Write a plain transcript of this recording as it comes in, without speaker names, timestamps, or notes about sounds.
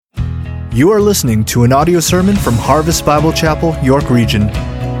You are listening to an audio sermon from Harvest Bible Chapel, York Region.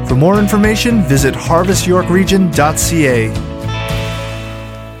 For more information, visit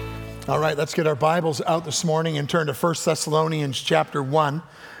harvestyorkregion.ca. All right, let's get our Bibles out this morning and turn to 1 Thessalonians chapter 1.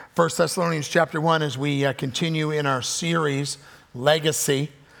 1 Thessalonians chapter 1 as we continue in our series,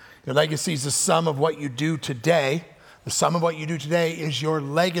 Legacy. Your legacy is the sum of what you do today. The sum of what you do today is your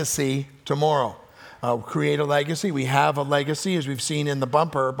legacy tomorrow. Create a legacy. We have a legacy, as we've seen in the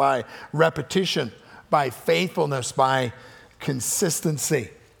bumper, by repetition, by faithfulness, by consistency.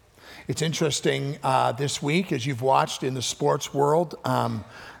 It's interesting this week, as you've watched in the sports world,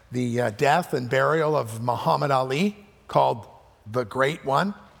 the death and burial of Muhammad Ali, called the Great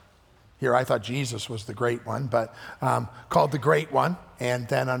One. Here, I thought Jesus was the Great One, but called the Great One. And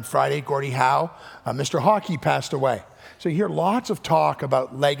then on Friday, Gordie Howe, Mr. Hockey, passed away. So you hear lots of talk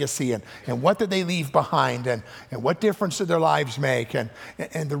about legacy and what did they leave behind and what difference did their lives make. And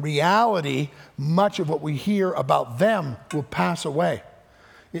the reality, much of what we hear about them will pass away.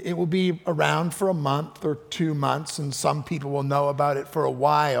 It will be around for a month or 2 months, and some people will know about it for a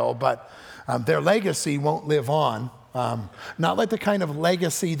while, but their legacy won't live on. Not like the kind of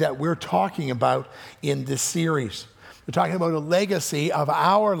legacy that we're talking about in this series. We're talking about a legacy of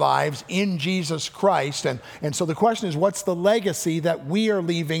our lives in Jesus Christ. And so the question is, what's the legacy that we are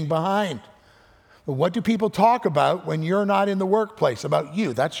leaving behind? What do people talk about when you're not in the workplace about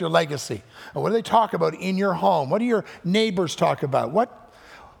you? That's your legacy. What do they talk about in your home? What do your neighbors talk about?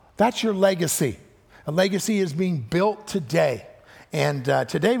 That's your legacy. A legacy is being built today. And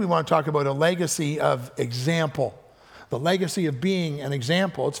today we want to talk about a legacy of example. The legacy of being an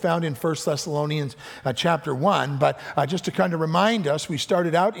example. It's found in 1 Thessalonians chapter 1. But just to kind of remind us, we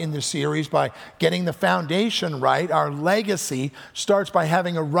started out in this series by getting the foundation right. Our legacy starts by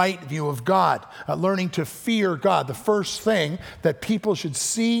having a right view of God, learning to fear God. The first thing that people should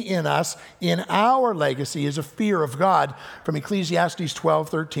see in us, in our legacy, is a fear of God. From Ecclesiastes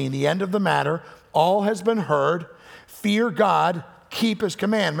 12:13, the end of the matter, all has been heard. Fear God, keep his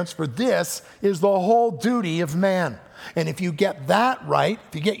commandments, for this is the whole duty of man. And if you get that right,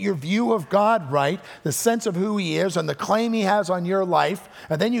 if you get your view of God right, the sense of who he is and the claim he has on your life,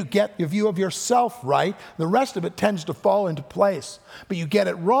 and then you get your view of yourself right, the rest of it tends to fall into place. But you get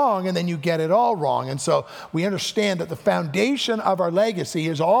it wrong, and then you get it all wrong. And so we understand that the foundation of our legacy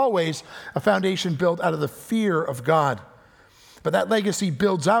is always a foundation built out of the fear of God. But that legacy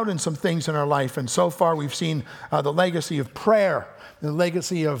builds out in some things in our life. And so far we've seen the legacy of prayer, the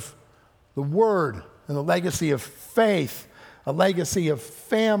legacy of the word, and the legacy of faith, a legacy of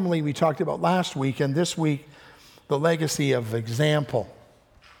family we talked about last week, and this week, the legacy of example.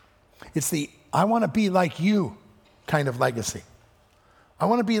 It's the I want to be like you kind of legacy. I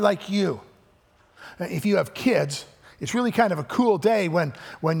want to be like you. If you have kids, it's really kind of a cool day when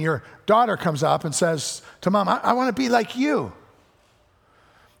your daughter comes up and says to mom, I want to be like you.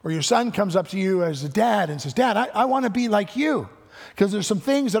 Or your son comes up to you as a dad and says, Dad, I want to be like you. Because there's some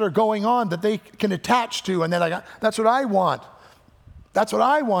things that are going on that they can attach to, and then that's what I want. That's what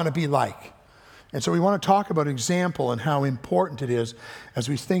I want to be like. And so we want to talk about example and how important it is as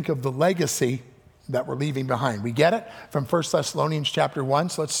we think of the legacy that we're leaving behind. We get it from 1 Thessalonians chapter 1,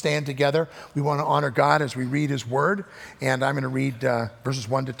 so let's stand together. We want to honor God as we read his word, and I'm going to read verses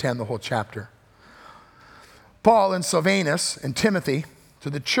 1 to 10, the whole chapter. Paul and Silvanus and Timothy, to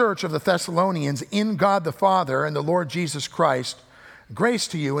the church of the Thessalonians in God the Father and the Lord Jesus Christ, grace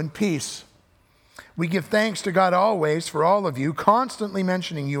to you and peace. We give thanks to God always for all of you, constantly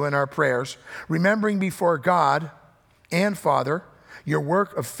mentioning you in our prayers, remembering before God and Father your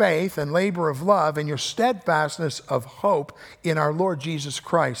work of faith and labor of love and your steadfastness of hope in our Lord Jesus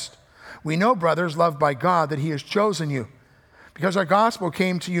Christ. We know, brothers, loved by God, that he has chosen you, because our gospel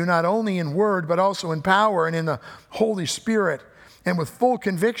came to you not only in word, but also in power and in the Holy Spirit. And with full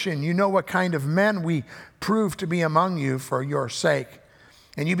conviction, you know what kind of men we proved to be among you for your sake.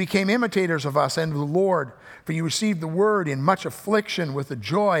 And you became imitators of us and of the Lord, for you received the word in much affliction with the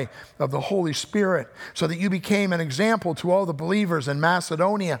joy of the Holy Spirit, so that you became an example to all the believers in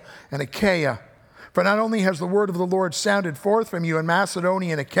Macedonia and Achaia. For not only has the word of the Lord sounded forth from you in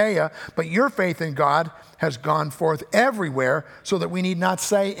Macedonia and Achaia, but your faith in God has gone forth everywhere, so that we need not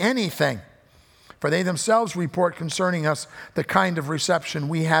say anything. For they themselves report concerning us the kind of reception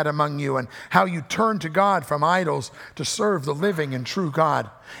we had among you, and how you turned to God from idols to serve the living and true God,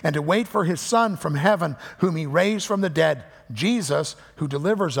 and to wait for his Son from heaven, whom he raised from the dead, Jesus, who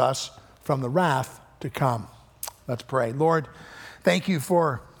delivers us from the wrath to come. Let's pray. Lord, thank you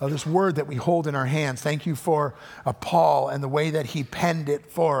for this word that we hold in our hands. Thank you for Paul and the way that he penned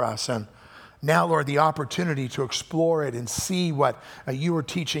it for us. And now, Lord, the opportunity to explore it and see what you were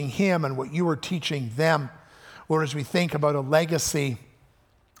teaching him and what you were teaching them. Lord, as we think about a legacy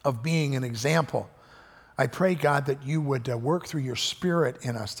of being an example, I pray, God, that you would work through your Spirit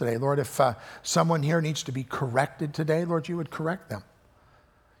in us today. Lord, if someone here needs to be corrected today, Lord, you would correct them.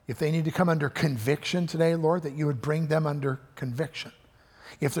 If they need to come under conviction today, Lord, that you would bring them under conviction.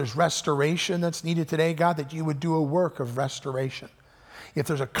 If there's restoration that's needed today, God, that you would do a work of restoration. If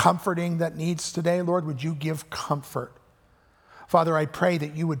there's a comforting that needs today, Lord, would you give comfort? Father, I pray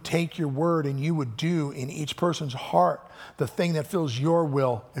that you would take your word and you would do in each person's heart the thing that fills your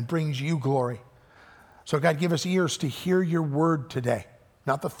will and brings you glory. So God, give us ears to hear your word today.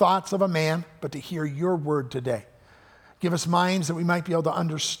 Not the thoughts of a man, but to hear your word today. Give us minds that we might be able to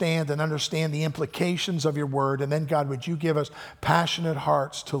understand the implications of your word. And then, God, would you give us passionate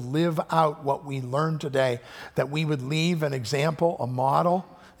hearts to live out what we learned today, that we would leave an example, a model,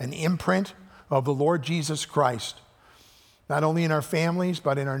 an imprint of the Lord Jesus Christ, not only in our families,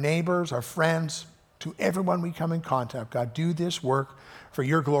 but in our neighbors, our friends, to everyone we come in contact. God, do this work for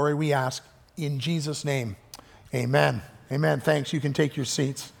your glory, we ask. In Jesus' name, amen. Amen. Thanks. You can take your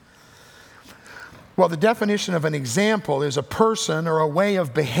seats. Well, the definition of an example is a person or a way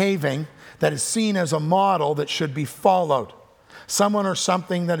of behaving that is seen as a model that should be followed. Someone or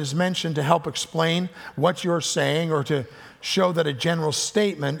something that is mentioned to help explain what you're saying or to show that a general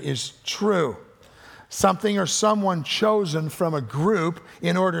statement is true. Something or someone chosen from a group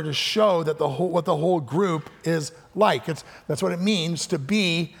in order to show that what the whole group is like. That's what it means to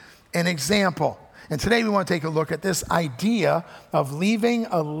be an example. And today we want to take a look at this idea of leaving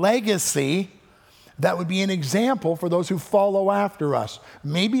a legacy that would be an example for those who follow after us.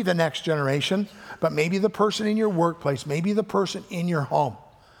 Maybe the next generation, but maybe the person in your workplace, maybe the person in your home.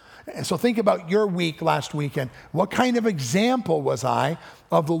 And so think about your week last weekend. What kind of example was I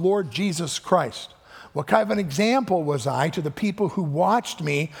of the Lord Jesus Christ? What kind of an example was I to the people who watched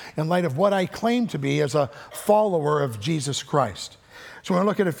me in light of what I claim to be as a follower of Jesus Christ? So we're going to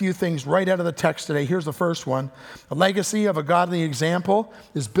look at a few things right out of the text today. Here's the first one. A legacy of a godly example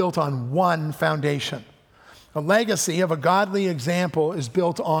is built on one foundation. A legacy of a godly example is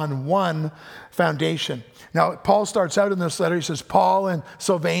built on one foundation. Now, Paul starts out in this letter, he says, Paul and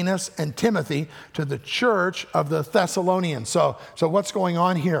Silvanus and Timothy to the church of the Thessalonians. So what's going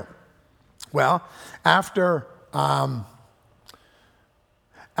on here? Well, after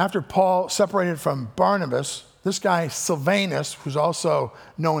Paul separated from Barnabas, this guy, Silvanus, who's also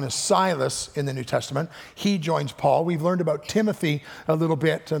known as Silas in the New Testament, he joins Paul. We've learned about Timothy a little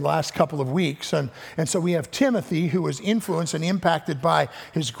bit in the last couple of weeks. And so we have Timothy, who was influenced and impacted by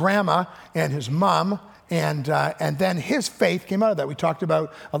his grandma and his mom. And then his faith came out of that. We talked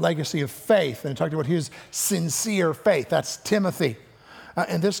about a legacy of faith and talked about his sincere faith. That's Timothy.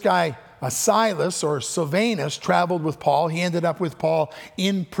 And this guy, Silas or Silvanus, traveled with Paul. He ended up with Paul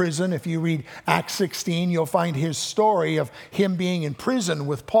in prison. If you read Acts 16, you'll find his story of him being in prison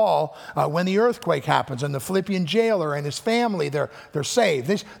with Paul when the earthquake happens, and the Philippian jailer and his family, they're saved.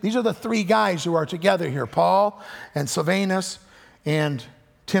 These are the three guys who are together here, Paul and Silvanus and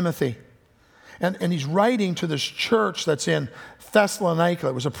Timothy. And he's writing to this church that's in Thessalonica.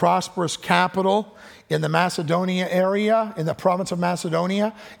 It was a prosperous capital in the Macedonia area, in the province of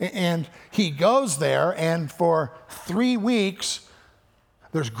Macedonia. And he goes there, and for 3 weeks,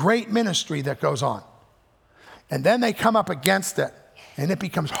 there's great ministry that goes on. And then they come up against it, and it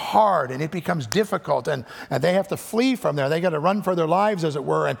becomes hard, and it becomes difficult, and they have to flee from there. They got to run for their lives, as it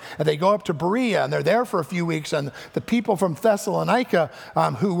were, and they go up to Berea, and they're there for a few weeks, and the people from Thessalonica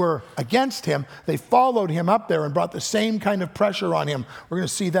who were against him, they followed him up there and brought the same kind of pressure on him. We're going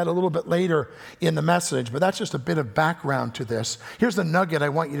to see that a little bit later in the message, but that's just a bit of background to this. Here's the nugget I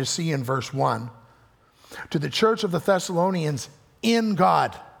want you to see in verse 1. To the church of the Thessalonians in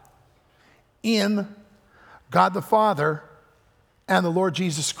God the Father, and the Lord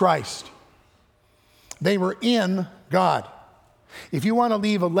Jesus Christ. They were in God. If you want to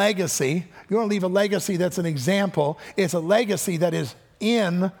leave a legacy, that's an example, it's a legacy that is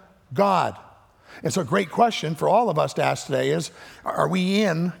in God. And so a great question for all of us to ask today is, are we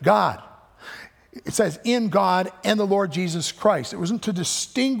in God? It says in God and the Lord Jesus Christ. It wasn't to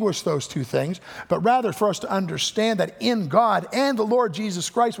distinguish those two things, but rather for us to understand that in God and the Lord Jesus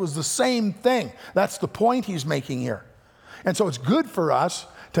Christ was the same thing. That's the point he's making here. And so it's good for us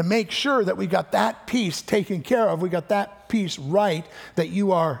to make sure that we got that piece taken care of. We got that piece right, that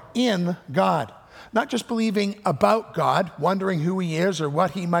you are in God. Not just believing about God, wondering who he is or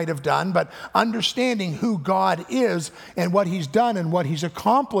what he might have done, but understanding who God is and what he's done and what he's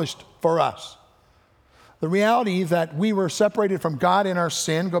accomplished for us. The reality that we were separated from God in our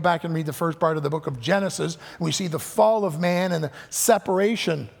sin. Go back and read the first part of the book of Genesis. We see the fall of man and the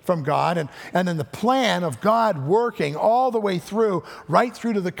separation from God, and then the plan of God working all the way through, right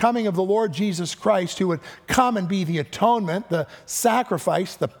through to the coming of the Lord Jesus Christ, who would come and be the atonement, the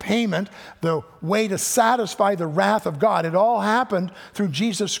sacrifice, the payment, the way to satisfy the wrath of God. It all happened through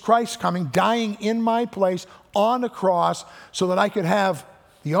Jesus Christ coming, dying in my place on a cross so that I could have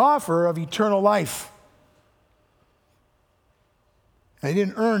the offer of eternal life. I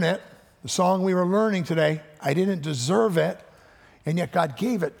didn't earn it. The song we were learning today, I didn't deserve it, and yet God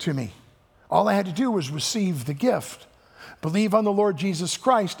gave it to me. All I had to do was receive the gift. Believe on the Lord Jesus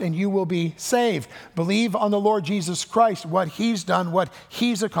Christ and you will be saved. Believe on the Lord Jesus Christ, what he's done, what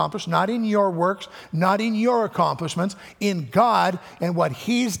he's accomplished, not in your works, not in your accomplishments, in God and what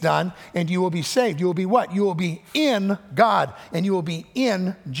he's done, and you will be saved. You will be what? You will be in God and you will be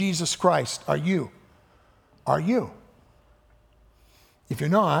in Jesus Christ. Are you? Are you? If you're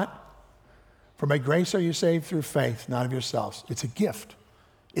not, for by grace are you saved through faith, not of yourselves. It's a gift.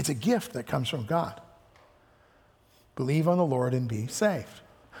 It's a gift that comes from God. Believe on the Lord and be saved.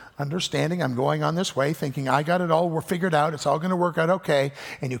 Understanding I'm going on this way, thinking I got it all figured out, it's all going to work out okay,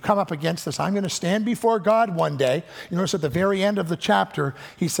 and you come up against this, I'm going to stand before God one day. You notice at the very end of the chapter,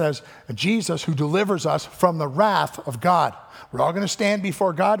 he says, Jesus who delivers us from the wrath of God. We're all going to stand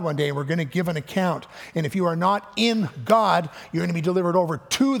before God one day and we're going to give an account. And if you are not in God, you're going to be delivered over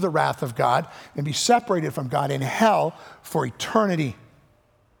to the wrath of God and be separated from God in hell for eternity.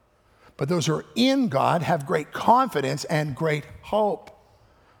 But those who are in God have great confidence and great hope.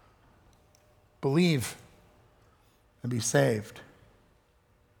 Believe and be saved.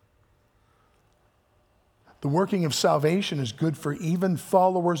 The working of salvation is good for even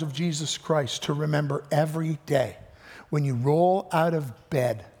followers of Jesus Christ to remember every day. When you roll out of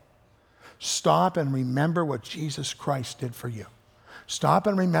bed, stop and remember what Jesus Christ did for you. Stop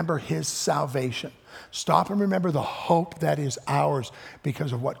and remember his salvation. Stop and remember the hope that is ours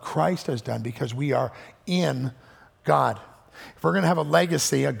because of what Christ has done, because we are in God. If we're going to have a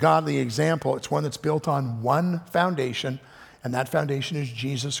legacy, a godly example, it's one that's built on one foundation, and that foundation is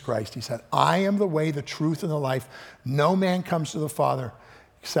Jesus Christ. He said, I am the way, the truth, and the life. No man comes to the Father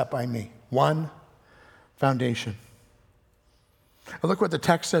except by me. One foundation. And look what the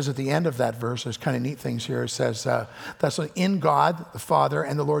text says at the end of that verse. There's kind of neat things here. It says, that's in God, the Father,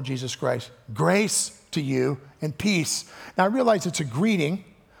 and the Lord Jesus Christ, grace to you and peace. Now I realize it's a greeting.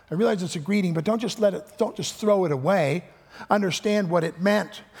 But don't just throw it away. Understand what it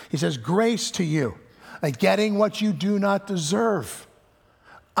meant. He says, grace to you, like getting what you do not deserve.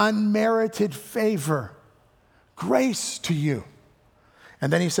 Unmerited favor. Grace to you.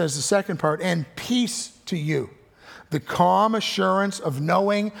 And then he says the second part, and peace to you. The calm assurance of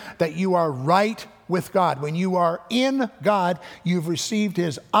knowing that you are right with God. When you are in God, you've received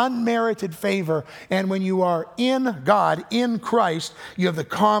his unmerited favor. And when you are in God, in Christ, you have the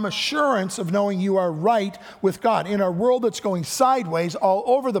calm assurance of knowing you are right with God. In our world that's going sideways all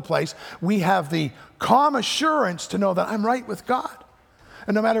over the place, we have the calm assurance to know that I'm right with God.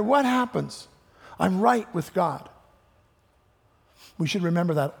 And no matter what happens, I'm right with God. We should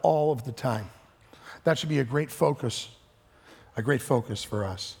remember that all of the time. That should be a great focus for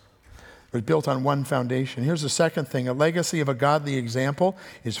us. It was built on one foundation. Here's the second thing. A legacy of a godly example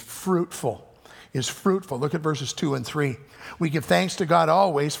is fruitful. Look at verses 2 and 3. We give thanks to God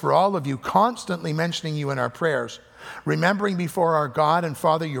always for all of you, constantly mentioning you in our prayers, remembering before our God and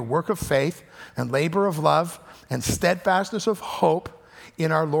Father your work of faith and labor of love and steadfastness of hope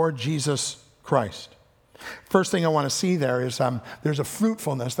in our Lord Jesus Christ. First thing I want to see there is there's a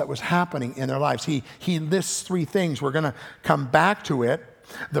fruitfulness that was happening in their lives. He lists three things. We're going to come back to it.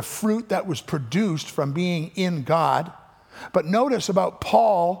 The fruit that was produced from being in God. But notice about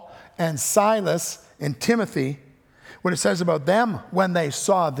Paul and Silas and Timothy, what it says about them when they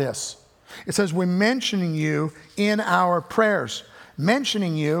saw this. It says, we're mentioning you in our prayers.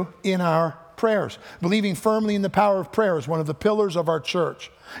 Mentioning you in our prayers. Believing firmly in the power of prayer is one of the pillars of our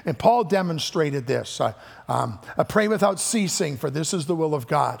church. And Paul demonstrated this. I pray without ceasing, for this is the will of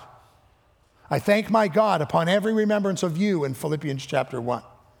God. I thank my God upon every remembrance of you in Philippians chapter 1.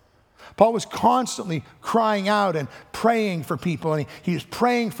 Paul was constantly crying out and praying for people. And he was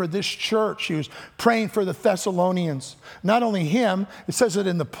praying for this church. He was praying for the Thessalonians. Not only him, it says it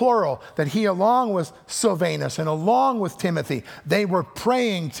in the plural, that he along with Silvanus and along with Timothy, they were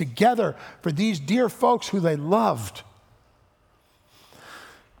praying together for these dear folks who they loved.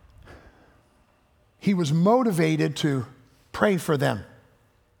 He was motivated to pray for them.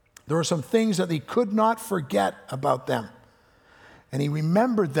 There were some things that he could not forget about them. And he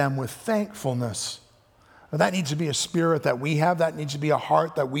remembered them with thankfulness. Well, that needs to be a spirit that we have. That needs to be a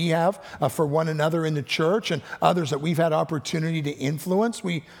heart that we have for one another in the church and others that we've had opportunity to influence.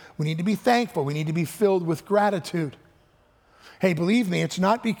 We need to be thankful. We need to be filled with gratitude. Hey, believe me, it's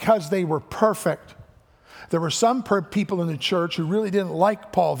not because they were perfect. There were some people in the church who really didn't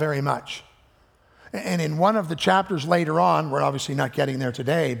like Paul very much. And in one of the chapters later on, we're obviously not getting there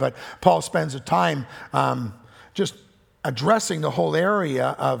today, but Paul spends a time just addressing the whole area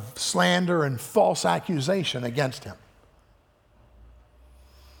of slander and false accusation against him.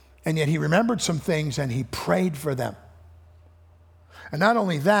 And yet he remembered some things and he prayed for them. And not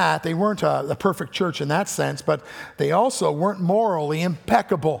only that, they weren't a perfect church in that sense, but they also weren't morally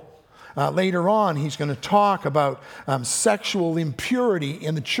impeccable. Later on, he's going to talk about sexual impurity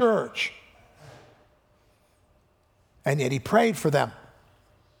in the church. And yet he prayed for them.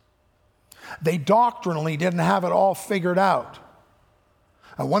 They doctrinally didn't have it all figured out.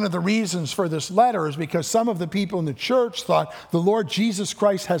 One of the reasons for this letter is because some of the people in the church thought the Lord Jesus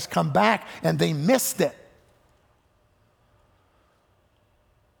Christ has come back and they missed it.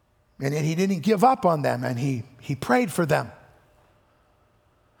 And yet he didn't give up on them and he prayed for them.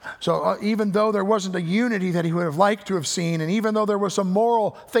 So even though there wasn't a unity that he would have liked to have seen, and even though there were some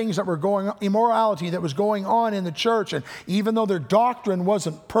moral things that were immorality that was going on in the church, and even though their doctrine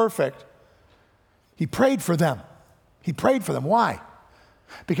wasn't perfect, he prayed for them. He prayed for them. Why?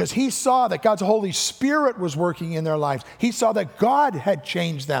 Because he saw that God's Holy Spirit was working in their lives. He saw that God had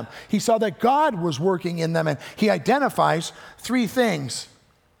changed them. He saw that God was working in them. And he identifies three things.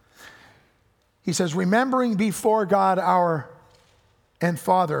 He says, remembering before God our and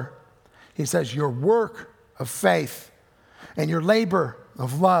Father, he says, your work of faith and your labor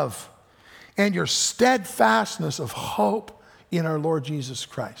of love and your steadfastness of hope in our Lord Jesus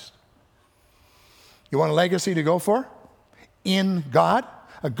Christ. You want a legacy to go for? In God?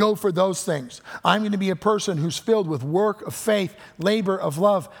 Go for those things. I'm going to be a person who's filled with work of faith, labor of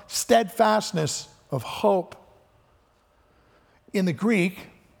love, steadfastness of hope. In the Greek,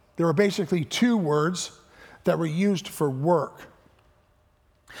 there are basically two words that were used for work.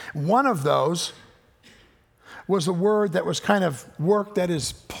 One of those was a word that was kind of work that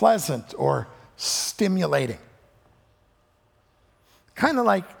is pleasant or stimulating. Kind of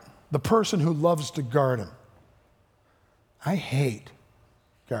like the person who loves to garden. I hate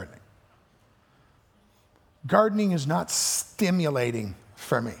gardening. Gardening is not stimulating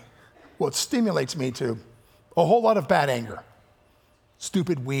for me. Well, it stimulates me to a whole lot of bad anger.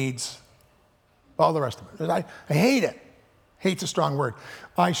 Stupid weeds, all the rest of it. I hate it. Hate's a strong word.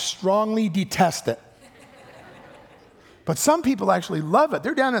 I strongly detest it. But some people actually love it.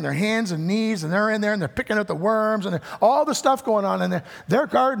 They're down on their hands and knees, and they're in there, and they're picking out the worms, and all the stuff going on in there. Their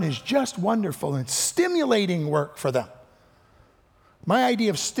garden is just wonderful, and it's stimulating work for them. My idea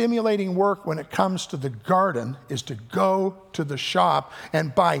of stimulating work when it comes to the garden is to go to the shop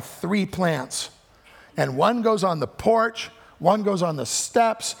and buy 3 plants. And one goes on the porch, one goes on the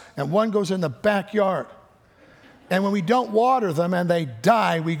steps, and one goes in the backyard. And when we don't water them and they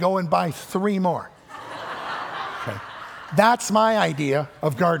die, we go and buy 3 more. Okay. That's my idea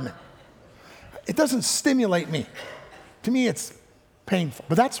of gardening. It doesn't stimulate me. To me, it's painful.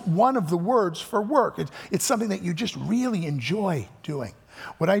 But that's one of the words for work. It's something that you just really enjoy doing.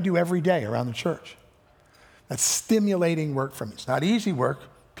 What I do every day around the church. That's stimulating work for me. It's not easy work.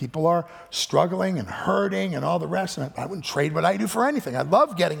 People are struggling and hurting and all the rest. And I wouldn't trade what I do for anything. I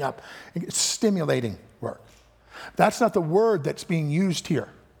love getting up. It's stimulating work. That's not the word that's being used here.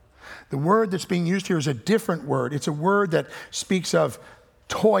 The word that's being used here is a different word. It's a word that speaks of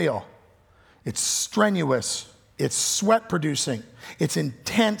toil. It's strenuous. It's sweat-producing. It's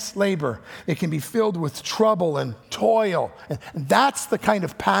intense labor. It can be filled with trouble and toil. And that's the kind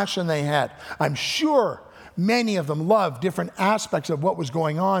of passion they had. I'm sure many of them loved different aspects of what was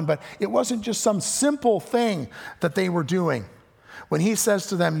going on, but it wasn't just some simple thing that they were doing. When he says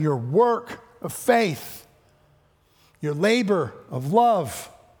to them, your work of faith, your labor of love,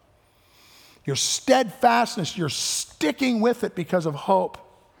 your steadfastness, you're sticking with it because of hope.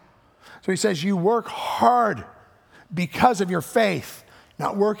 So he says, you work hard because of your faith,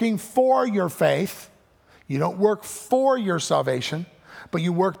 not working for your faith. You don't work for your salvation, but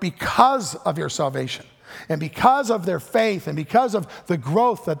you work because of your salvation. And because of their faith and because of the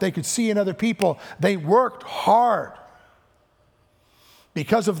growth that they could see in other people, they worked hard.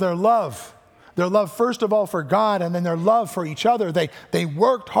 Because of their love first of all for God and then their love for each other, they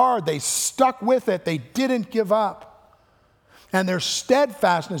worked hard, they stuck with it, they didn't give up. And their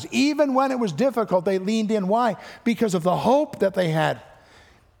steadfastness, even when it was difficult, they leaned in. Why? Because of the hope that they had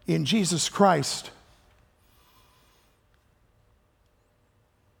in Jesus Christ.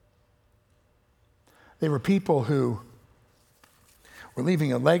 They were people who were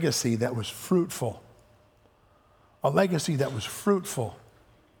leaving a legacy that was fruitful. A legacy that was fruitful.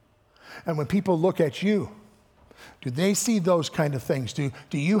 And when people look at you, do they see those kind of things? Do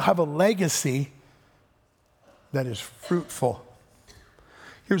you have a legacy that is fruitful?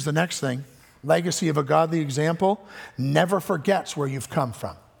 Here's the next thing. Legacy of a godly example never forgets where you've come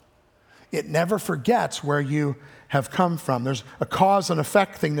from. It never forgets where you have come from. There's a cause and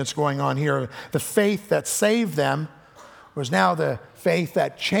effect thing that's going on here. The faith that saved them was now the faith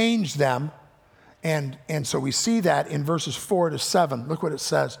that changed them. And so we see that in verses 4 to 7. Look what it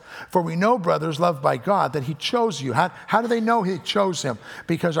says. For we know, brothers, loved by God, that he chose you. How do they know he chose him?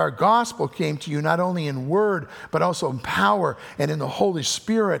 Because our gospel came to you not only in word, but also in power and in the Holy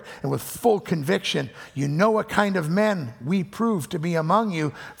Spirit and with full conviction. You know what kind of men we proved to be among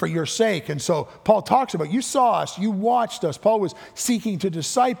you for your sake. And so Paul talks about, you saw us, you watched us. Paul was seeking to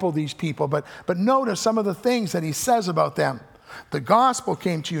disciple these people, but notice some of the things that he says about them. The gospel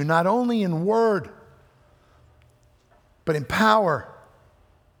came to you not only in word, but in power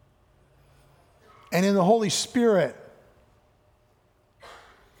and in the Holy Spirit.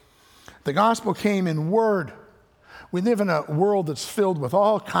 The gospel came in word. We live in a world that's filled with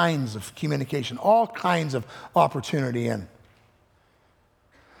all kinds of communication, all kinds of opportunity in.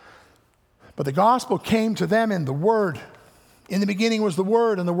 But the gospel came to them in the word. In the beginning was the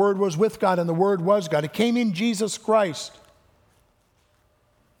Word, and the Word was with God, and the Word was God. It came in Jesus Christ.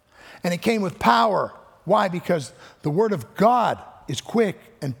 And it came with power. Why? Because the Word of God is quick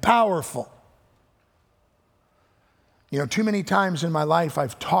and powerful. You know, too many times in my life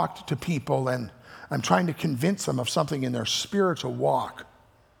I've talked to people and I'm trying to convince them of something in their spiritual walk.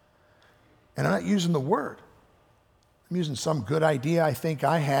 And I'm not using the Word. I'm using some good idea I think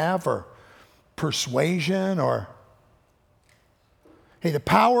I have, or persuasion, or... Hey, the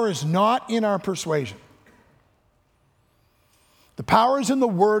power is not in our persuasion. The power is in the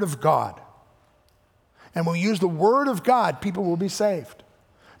Word of God. And when we use the Word of God, people will be saved.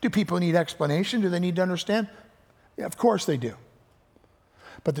 Do people need explanation? Do they need to understand? Yeah, of course they do.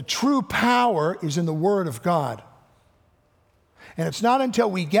 But the true power is in the Word of God. And it's not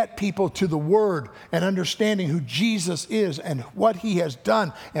until we get people to the Word and understanding who Jesus is and what He has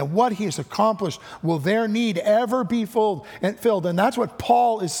done and what He has accomplished will their need ever be filled. And that's what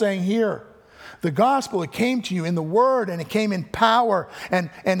Paul is saying here. The gospel, it came to you in the Word, and it came in power.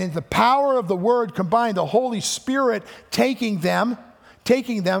 And in the power of the Word combined, the Holy Spirit taking them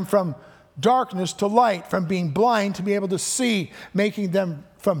from darkness to light, from being blind to be able to see, making them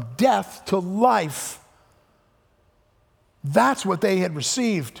from death to life. That's what they had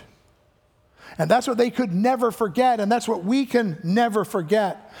received. And that's what they could never forget. And that's what we can never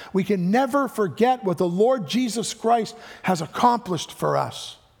forget. We can never forget what the Lord Jesus Christ has accomplished for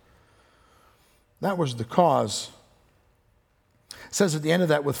us. That was the cause. It says at the end of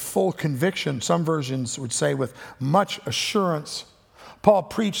that, with full conviction. Some versions would say with much assurance. Paul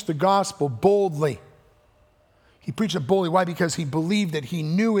preached the gospel boldly. He preached it boldly. Why? Because he believed it. He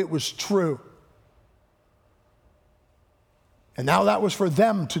knew it was true. And now that was for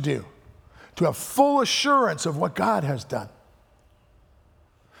them to do. To have full assurance of what God has done.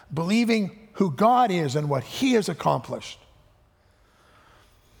 Believing who God is and what He has accomplished.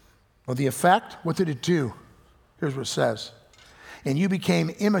 Well, the effect, what did it do? Here's what it says. And you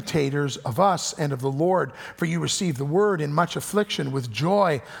became imitators of us and of the Lord, for you received the word in much affliction with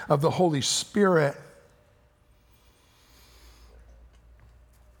joy of the Holy Spirit.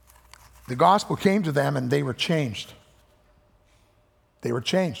 The gospel came to them and they were changed. They were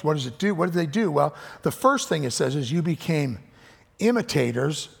changed. What does it do? What did they do? Well, the first thing it says is you became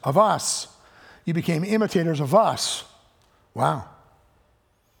imitators of us. You became imitators of us. Wow.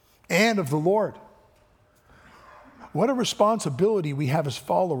 And of the Lord. What a responsibility we have as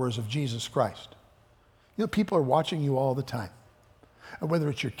followers of Jesus Christ. You know, people are watching you all the time. And whether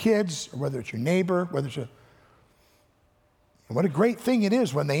it's your kids, or whether it's your neighbor, whether it's what a great thing it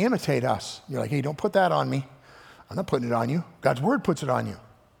is when they imitate us. You're like, hey, don't put that on me. I'm not putting it on you. God's word puts it on you.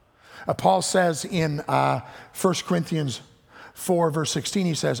 Paul says in 1 Corinthians 4, verse 16,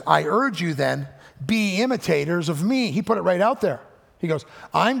 he says, I urge you then, be imitators of me. He put it right out there. He goes,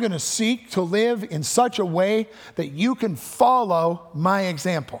 I'm going to seek to live in such a way that you can follow my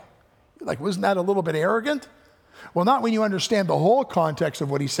example. Like, wasn't that a little bit arrogant? Well, not when you understand the whole context of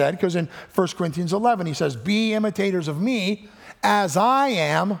what he said, because in 1 Corinthians 11, he says, be imitators of me as I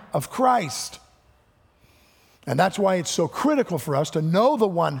am of Christ. And that's why it's so critical for us to know the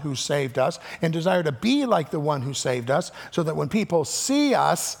one who saved us and desire to be like the one who saved us, so that when people see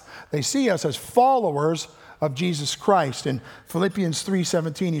us, they see us as followers of Jesus Christ. In Philippians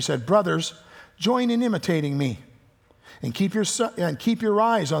 3:17, he said, brothers, Join in imitating me. And keep your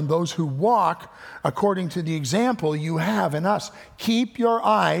eyes on those who walk according to the example you have in us. Keep your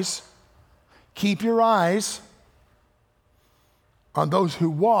eyes on those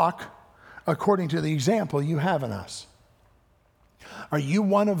who walk according to the example you have in us. Are you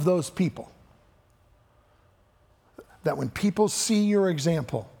one of those people that when people see your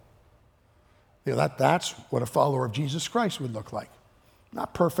example, that's what a follower of Jesus Christ would look like?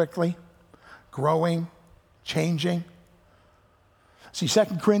 Not perfectly, growing, changing. See,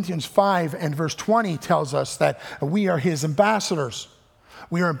 2 Corinthians 5 and verse 20 tells us that we are his ambassadors.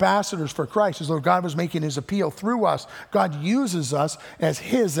 We are ambassadors for Christ, as though God was making his appeal through us. God uses us as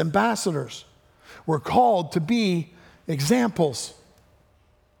his ambassadors. We're called to be examples.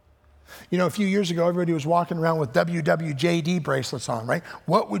 A few years ago, everybody was walking around with WWJD bracelets on, right?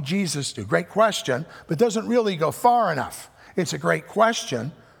 What would Jesus do? Great question, but doesn't really go far enough. It's a great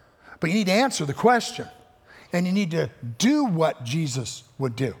question, but you need to answer the question. And you need to do what Jesus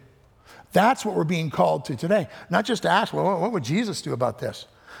would do. That's what we're being called to today. Not just to ask, well, what would Jesus do about this?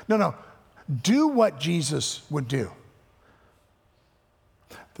 No. Do what Jesus would do.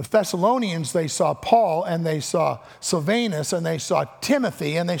 The Thessalonians, they saw Paul and they saw Silvanus and they saw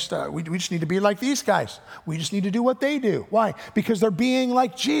Timothy and we just need to be like these guys. We just need to do what they do. Why? Because they're being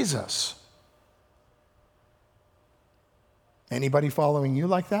like Jesus. Anybody following you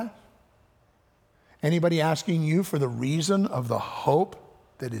like that? Anybody asking you for the reason of the hope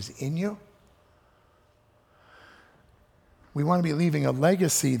that is in you? We want to be leaving a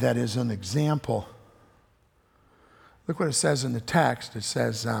legacy that is an example. Look what it says in the text. It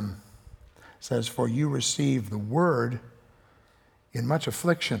says, for you received the word in much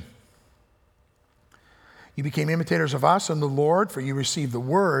affliction. You became imitators of us and the Lord, for you received the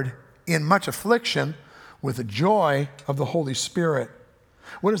word in much affliction with the joy of the Holy Spirit.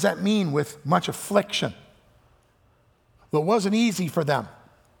 What does that mean with much affliction? Well, it wasn't easy for them.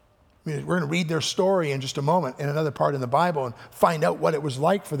 We're going to read their story in just a moment in another part in the Bible and find out what it was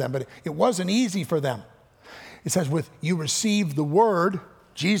like for them, but it wasn't easy for them. It says, you received the word,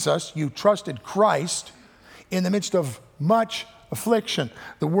 Jesus, you trusted Christ in the midst of much affliction.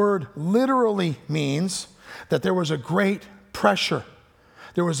 The word literally means that there was a great pressure.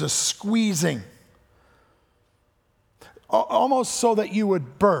 There was a squeezing. Almost so that you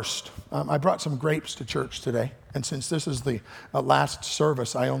would burst. I brought some grapes to church today, and since this is the last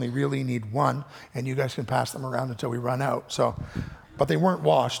service, I only really need one, and you guys can pass them around until we run out. But they weren't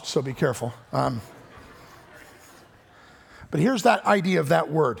washed, so be careful. But here's that idea of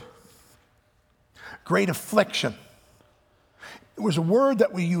that word. Great affliction. It was a word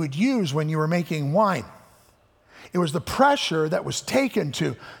that you would use when you were making wine. It was the pressure that was taken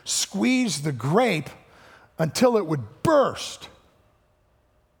to squeeze the grape until it would burst.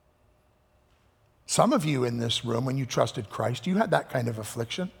 Some of you in this room, when you trusted Christ, you had that kind of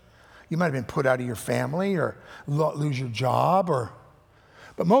affliction. You might have been put out of your family or lose your job,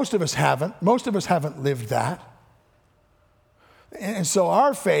 but most of us haven't. Most of us haven't lived that. And so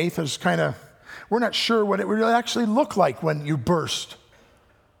our faith is we're not sure what it would actually look like when you burst.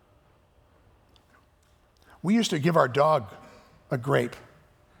 We used to give our dog a grape,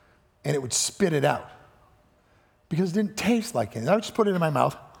 and it would spit it out because it didn't taste like anything. I would just put it in my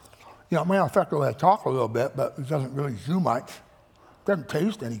mouth. It might affect the way I talk a little bit, but it doesn't really do much. It doesn't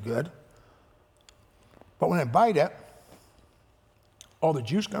taste any good. But when I bite it, all the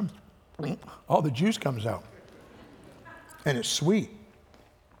juice comes out. And it's sweet.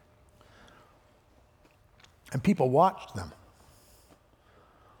 And people watched them.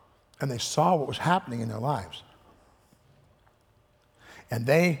 And they saw what was happening in their lives. And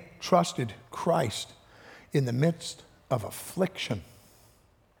they trusted Christ in the midst of affliction.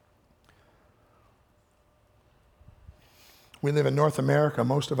 We live in North America.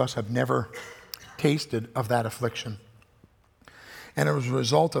 Most of us have never tasted of that affliction. And as a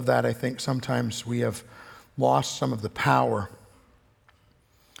result of that, I think sometimes we have lost some of the power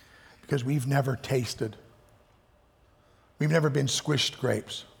because we've never tasted. We've never been squished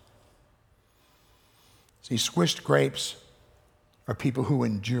grapes. See, squished grapes are people who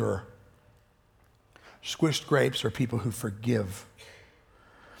endure. Squished grapes are people who forgive.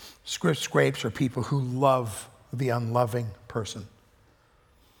 Squished grapes are people who love the unloving person.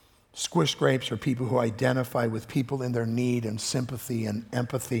 Squished grapes are people who identify with people in their need and sympathy and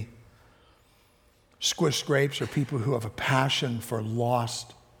empathy. Squished grapes are people who have a passion for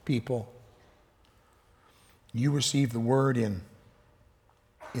lost people. You receive the word in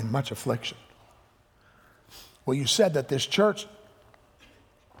much affliction. Well, you said that this church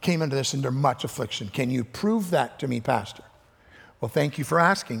came into this under much affliction. Can you prove that to me, Pastor? Well, thank you for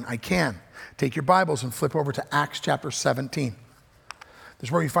asking. I can. Take your Bibles and flip over to Acts chapter 17. This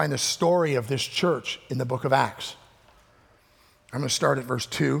is where we find the story of this church in the book of Acts. I'm going to start at verse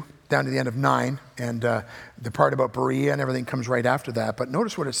 2 down to the end of 9, and the part about Berea and everything comes right after that. But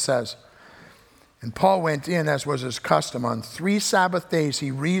notice what it says. And Paul went in, as was his custom. On 3 Sabbath days he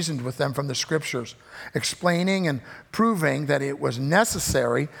reasoned with them from the Scriptures, explaining and proving that it was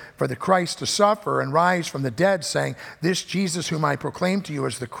necessary for the Christ to suffer and rise from the dead, saying, "This Jesus whom I proclaim to you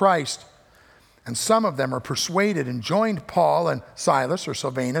is the Christ." And some of them are persuaded and joined Paul and Silas, or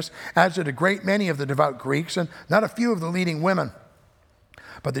Silvanus, as did a great many of the devout Greeks, and not a few of the leading women.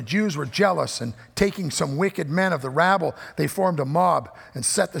 But the Jews were jealous, and taking some wicked men of the rabble, they formed a mob and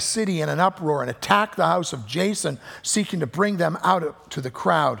set the city in an uproar and attacked the house of Jason, seeking to bring them out to the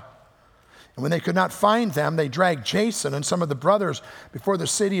crowd. And when they could not find them, they dragged Jason and some of the brothers before the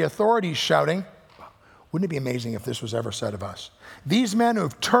city authorities, shouting, wouldn't it be amazing if this was ever said of us? "These men who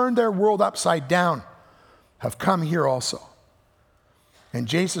have turned their world upside down have come here also." And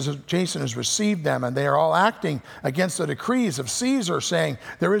Jason has received them, and they are all acting against the decrees of Caesar, saying,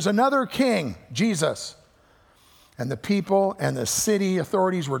 "There is another king, Jesus." And the people and the city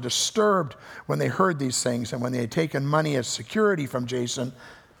authorities were disturbed when they heard these things. And when they had taken money as security from Jason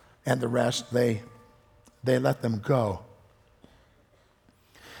and the rest, they let them go.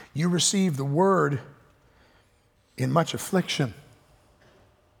 You received the word in much affliction.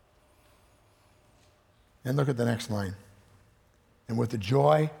 And look at the next line. And with the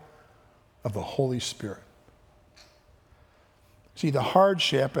joy of the Holy Spirit. See, the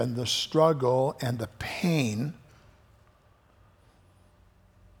hardship and the struggle and the pain,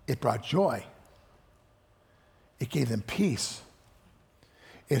 it brought joy. It gave them peace.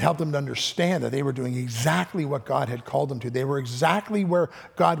 It helped them to understand that they were doing exactly what God had called them to. They were exactly where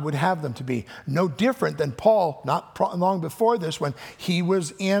God would have them to be. No different than Paul, not long before this, when he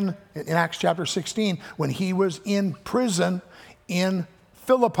was in Acts chapter 16, when he was in prison in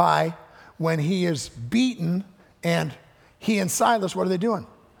Philippi, when he is beaten, and he and Silas, what are they doing?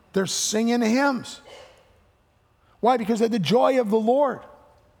 They're singing hymns. Why? Because they had the joy of the Lord.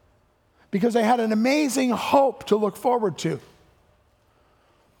 Because they had an amazing hope to look forward to.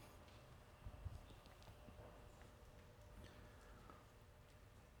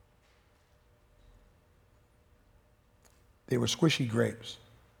 They were squishy grapes.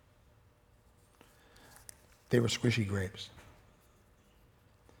 They were squishy grapes.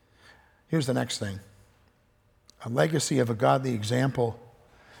 Here's the next thing. A legacy of a godly example,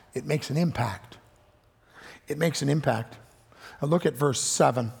 it makes an impact. It makes an impact. Look at verse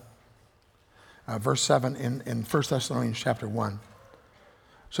 7. Verse 7 in 1 Thessalonians chapter 1.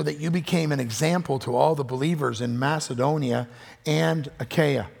 So that you became an example to all the believers in Macedonia and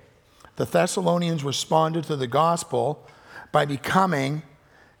Achaia. The Thessalonians responded to the gospel by becoming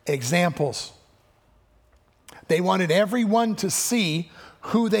examples. They wanted everyone to see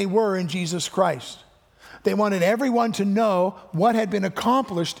who they were in Jesus Christ. They wanted everyone to know what had been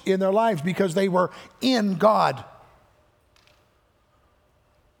accomplished in their lives because they were in God.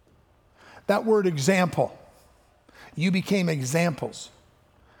 That word example, you became examples.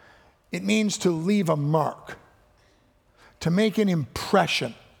 It means to leave a mark, to make an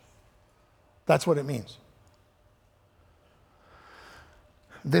impression. That's what it means.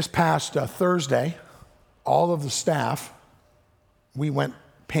 This past Thursday, all of the staff, we went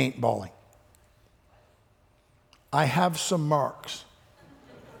paintballing. I have some marks.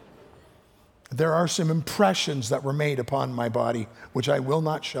 There are some impressions that were made upon my body, which I will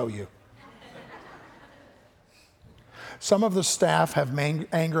not show you. Some of the staff have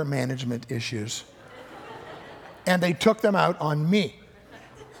anger management issues, and they took them out on me.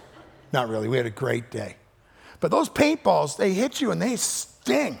 Not really, we had a great day. But those paintballs, they hit you and they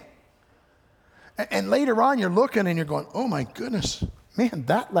sting. And later on, you're looking and you're going, oh my goodness, man,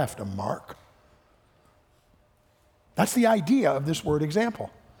 that left a mark. That's the idea of this word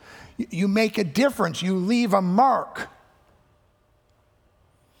example. You make a difference. You leave a mark.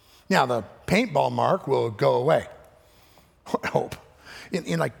 Now, the paintball mark will go away. I hope.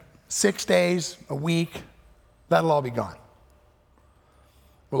 In like 6 days, a week, that'll all be gone.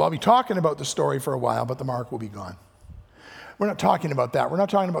 We'll all be talking about the story for a while, but the mark will be gone. We're not talking about that. We're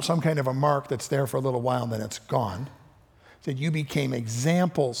not talking about some kind of a mark that's there for a little while and then it's gone. It said you became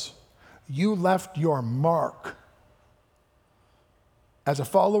examples. You left your mark. As a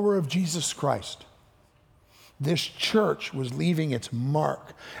follower of Jesus Christ, this church was leaving its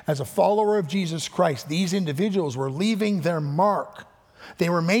mark. As a follower of Jesus Christ, these individuals were leaving their mark. They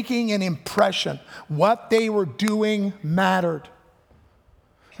were making an impression. What they were doing mattered.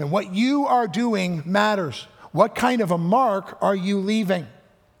 And what you are doing matters. What kind of a mark are you leaving?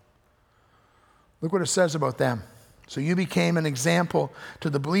 Look what it says about them. So you became an example to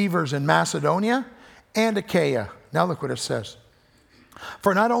the believers in Macedonia and Achaia. Now look what it says.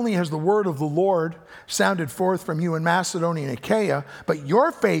 For not only has the word of the Lord sounded forth from you in Macedonia and Achaia, but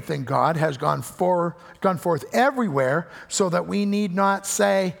your faith in God has gone forth everywhere, so that we need not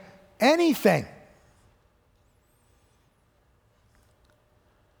say anything.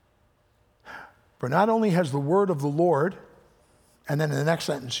 For not only has the word of the Lord, and then in the next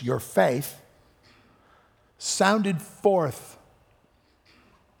sentence, your faith, sounded forth.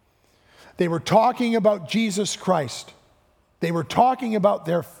 They were talking about Jesus Christ. They were talking about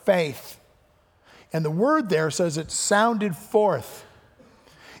their faith. And the word there says it sounded forth.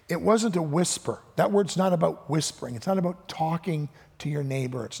 It wasn't a whisper. That word's not about whispering. It's not about talking to your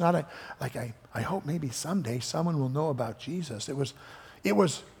neighbor. It's not I hope maybe someday someone will know about Jesus. It was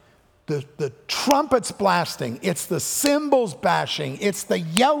the trumpets blasting. It's the cymbals bashing. It's the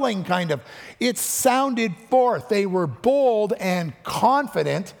yelling kind of. It sounded forth. They were bold and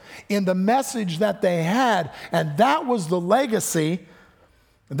confident in the message that they had. And that was the legacy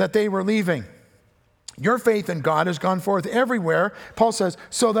that they were leaving. Your faith in God has gone forth everywhere, Paul says,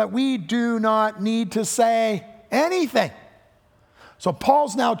 so that we do not need to say anything. So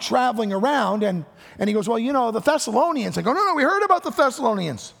Paul's now traveling around and he goes, well, the Thessalonians. I go, no, we heard about the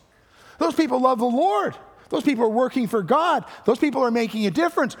Thessalonians. Those people love the Lord. Those people are working for God. Those people are making a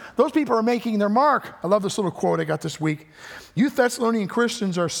difference. Those people are making their mark. I love this little quote I got this week. You Thessalonian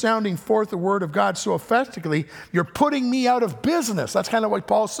Christians are sounding forth the word of God so effectively, you're putting me out of business. That's kind of what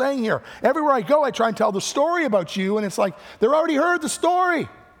Paul's saying here. Everywhere I go, I try and tell the story about you, and it's like, they've already heard the story.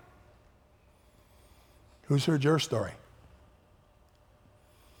 Who's heard your story?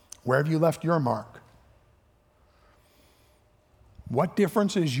 Where have you left your mark? What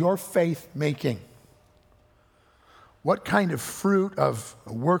difference is your faith making? What kind of fruit of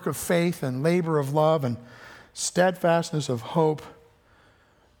work of faith and labor of love and steadfastness of hope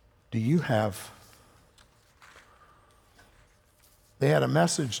do you have? They had a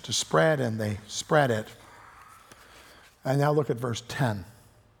message to spread and they spread it. And now look at verse 10.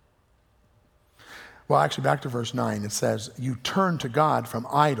 Well, actually back to verse 9. It says, you turn to God from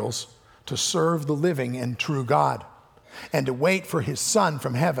idols to serve the living and true God, and to wait for his Son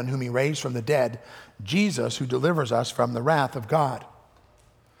from heaven, whom he raised from the dead, Jesus, who delivers us from the wrath of God.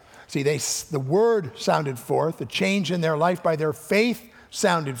 See, the word sounded forth, the change in their life by their faith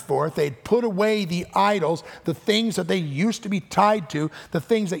sounded forth. They'd put away the idols, the things that they used to be tied to, the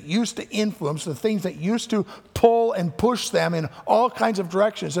things that used to influence, the things that used to pull and push them in all kinds of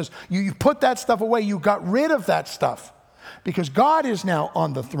directions. It says, you put that stuff away, you got rid of that stuff, because God is now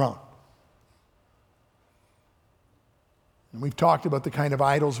on the throne. And we've talked about the kind of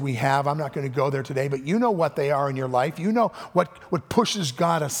idols we have. I'm not going to go there today, but you know what they are in your life. You know what pushes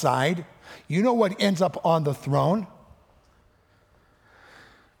God aside. You know what ends up on the throne.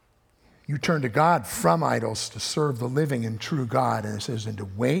 You turn to God from idols to serve the living and true God. And it says, and to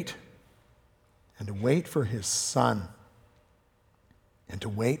wait for his Son. And to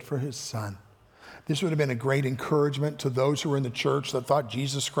wait for his Son. This would have been a great encouragement to those who were in the church that thought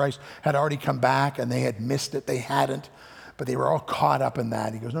Jesus Christ had already come back and they had missed it. They hadn't. But they were all caught up in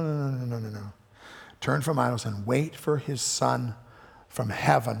that. He goes, no. Turn from idols and wait for his Son from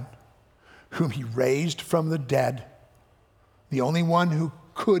heaven, whom he raised from the dead. The only one who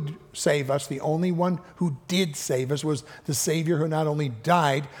could save us, the only one who did save us, was the Savior who not only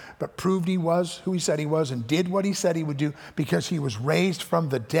died, but proved he was who he said he was and did what he said he would do because he was raised from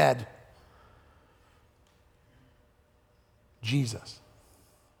the dead. Jesus,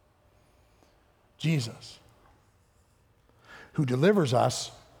 who delivers us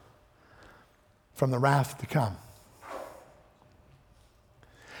from the wrath to come.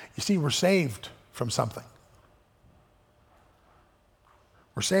 You see, we're saved from something.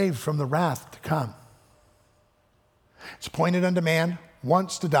 We're saved from the wrath to come. It's appointed unto man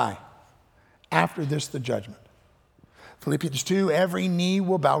once to die. After this, the judgment. Philippians 2, every knee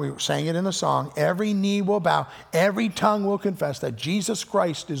will bow. We sang it in the song. Every knee will bow. Every tongue will confess that Jesus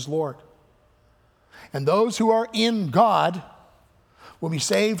Christ is Lord. And those who are in God will be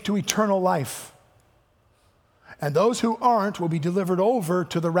saved to eternal life. And those who aren't will be delivered over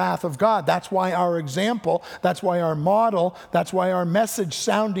to the wrath of God. That's why our example, that's why our model, that's why our message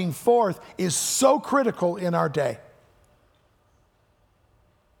sounding forth is so critical in our day.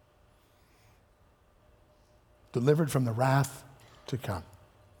 Delivered from the wrath to come.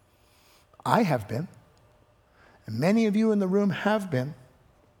 I have been, and many of you in the room have been.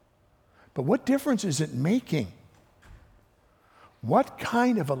 But what difference is it making? What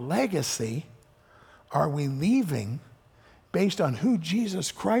kind of a legacy are we leaving based on who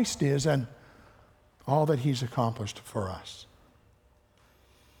Jesus Christ is and all that he's accomplished for us?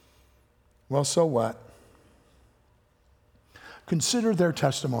 Well, so what? Consider their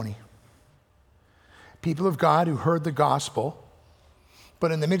testimony. People of God who heard the gospel,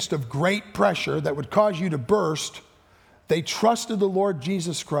 but in the midst of great pressure that would cause you to burst, they trusted the Lord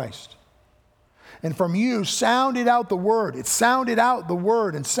Jesus Christ. And from you sounded out the word. It sounded out the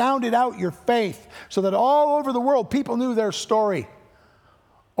word and sounded out your faith so that all over the world people knew their story.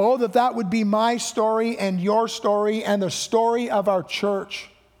 Oh, that would be my story and your story and the story of our church.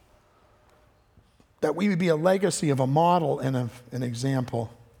 That we would be a legacy of a model and of an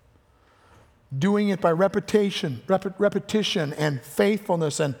example. Doing it by repetition and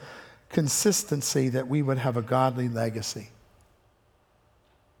faithfulness and consistency, that we would have a godly legacy.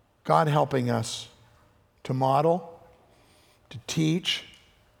 God helping us to model, to teach,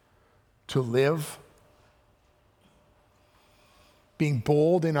 to live. Being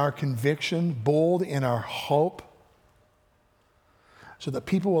bold in our conviction, bold in our hope, so that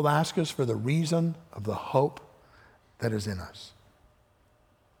people will ask us for the reason of the hope that is in us.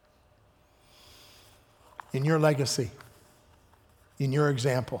 In your legacy, in your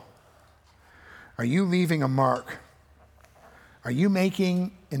example, are you leaving a mark? Are you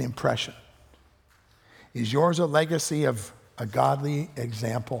making an impression? Is yours a legacy of a godly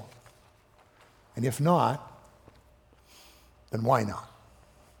example? And if not, then why not?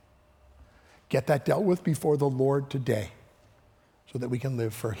 Get that dealt with before the Lord today, so that we can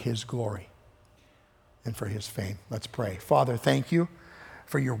live for his glory and for his fame. Let's pray. Father, thank you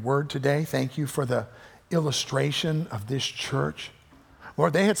for your word today. Thank you for the illustration of this church.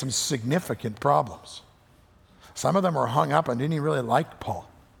 Lord, they had some significant problems. Some of them were hung up and didn't even really like Paul.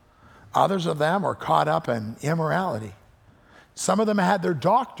 Others of them were caught up in immorality. Some of them had their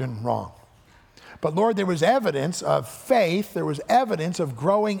doctrine wrong. But Lord, there was evidence of faith. There was evidence of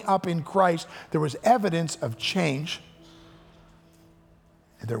growing up in Christ. There was evidence of change.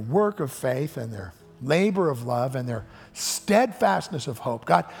 And their work of faith and their labor of love and their steadfastness of hope.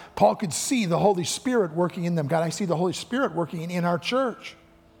 God, Paul could see the Holy Spirit working in them. God, I see the Holy Spirit working in our church.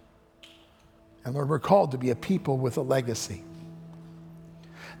 And Lord, we're called to be a people with a legacy.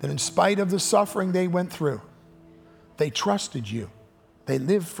 That in spite of the suffering they went through, they trusted you. They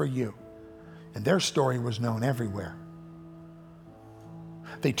lived for you. And their story was known everywhere.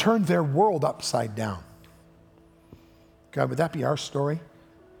 They turned their world upside down. God, would that be our story?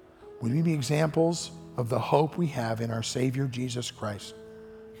 Would we be examples of the hope we have in our Savior, Jesus Christ?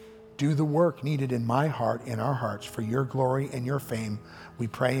 Do the work needed in my heart, in our hearts, for your glory and your fame. We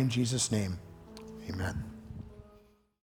pray in Jesus' name. Amen.